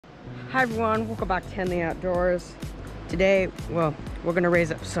Hi everyone, welcome back to In the Outdoors. Today, well, we're gonna raise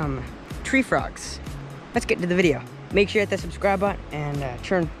up some tree frogs. Let's get into the video. Make sure you hit the subscribe button and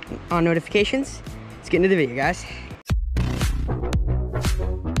turn on notifications. Let's get into the video, guys.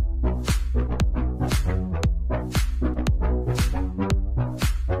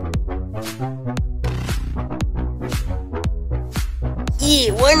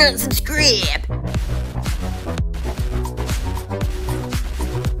 Yeah, why not subscribe?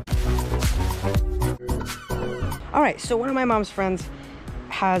 Alright, so one of my mom's friends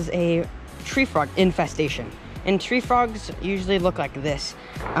has a tree frog infestation. And tree frogs usually look like this.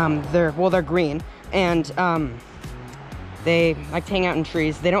 They're green, and they like to hang out in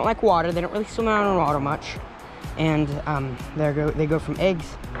trees. They don't like water. They don't really swim out in water much. And they go from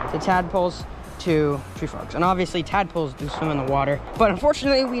eggs to tadpoles to tree frogs. And obviously tadpoles do swim in the water. But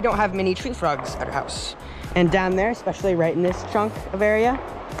unfortunately, we don't have many tree frogs at our house. And down there, especially right in this chunk of area,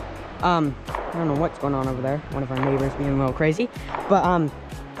 I don't know what's going on over there. One of our neighbors being a little crazy. But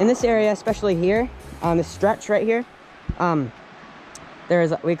in this area, especially here, on this stretch right here,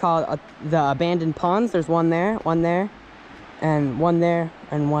 we call it the abandoned ponds. There's one there, and one there,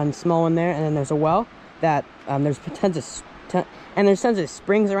 and one small one there, and then there's a well that there's tons of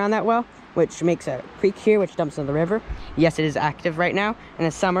springs around that well, which makes a creek here, which dumps into the river. Yes, it is active right now. In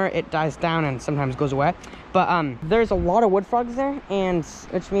the summer, it dies down and sometimes goes away. But there's a lot of wood frogs there, and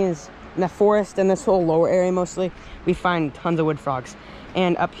which means in the forest and this whole lower area mostly, we find tons of wood frogs.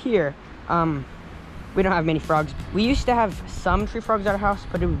 And up here, we don't have many frogs. We used to have some tree frogs at our house,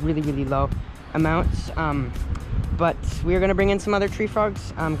 but it was really, really low amounts. But we're gonna bring in some other tree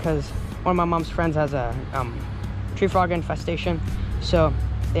frogs because one of my mom's friends has a tree frog infestation. So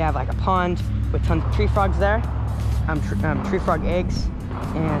they have like a pond with tons of tree frogs there, tree frog eggs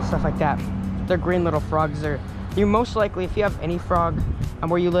and stuff like that. They're green little frogs. You're most likely, if you have any frog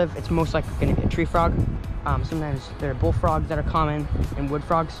where you live, it's most likely gonna be a tree frog. Sometimes there are bullfrogs that are common and wood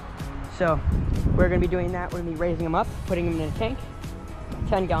frogs. So we're gonna be doing that. We're gonna be raising them up, putting them in a tank, a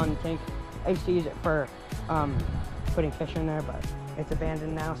 10-gallon tank. I used to use it for putting fish in there, but it's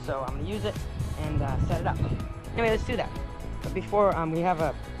abandoned now, so I'm gonna use it and set it up. Anyway, let's do that. But before we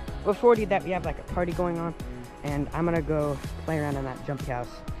do that, we have like a party going on, and I'm gonna go play around in that jumpy house.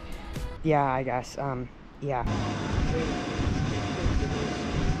 Yeah, I guess. Yeah.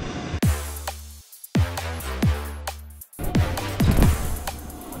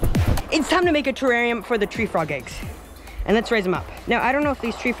 It's time to make a terrarium for the tree frog eggs. And let's raise them up. Now, I don't know if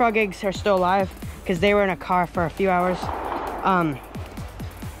these tree frog eggs are still alive because they were in a car for a few hours.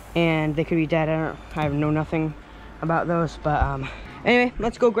 And they could be dead. I know nothing about those. But anyway,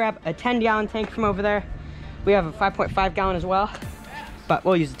 let's go grab a 10-gallon tank from over there. We have a 5.5 gallon as well, but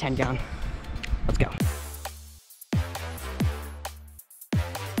we'll use the 10-gallon. Let's go.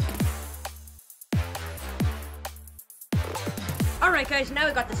 Alright guys, now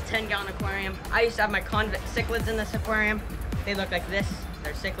we got this 10-gallon aquarium. I used to have my convict cichlids in this aquarium. They look like this.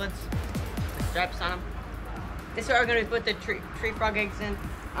 They're cichlids with stripes on them. This is where we're going to put the tree frog eggs in.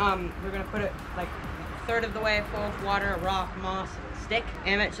 We're going to put it like a third of the way full of water, rock, moss, and stick,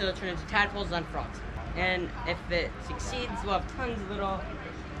 and eventually it'll turn into tadpoles and frogs. And if it succeeds, we'll have tons of little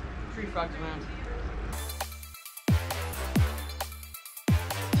tree frogs around.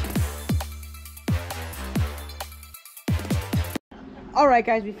 Alright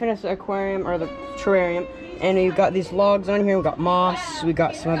guys, we finished the aquarium, or the terrarium, and we've got these logs on here. We've got moss, we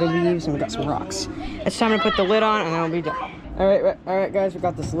got some other leaves, and we got some rocks. It's time to put the lid on, and then we'll be done. Alright guys, we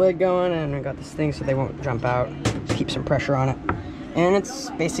got this lid going, and we got this thing so they won't jump out. Keep some pressure on it. And it's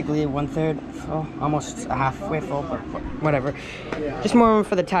basically 1/3 full, almost halfway full, but whatever. Just more room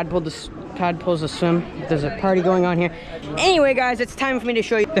for the tadpoles to swim. There's a party going on here. Anyway guys, it's time for me to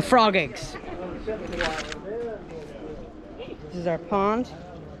show you the frog eggs. This is our pond.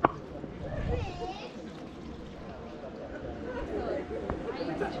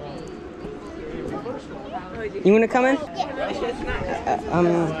 You want to come in?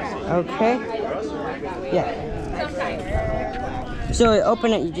 Okay. Yeah. So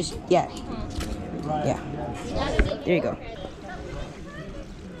open it, you just, yeah. There you go.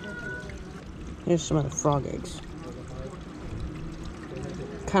 Here's some of the frog eggs.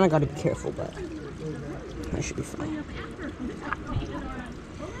 Kind of got to be careful, but that should be fine.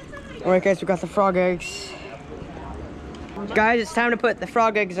 Alright guys, we got the frog eggs. Guys, it's time to put the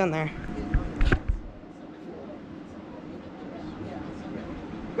frog eggs in there.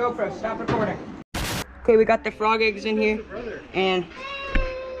 GoPro, stop recording. Okay, we got the frog eggs in here, and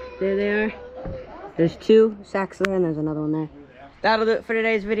there they are. There's 2 sacks there, and there's another one there. That'll do it for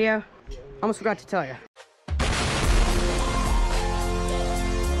today's video. Almost forgot to tell you.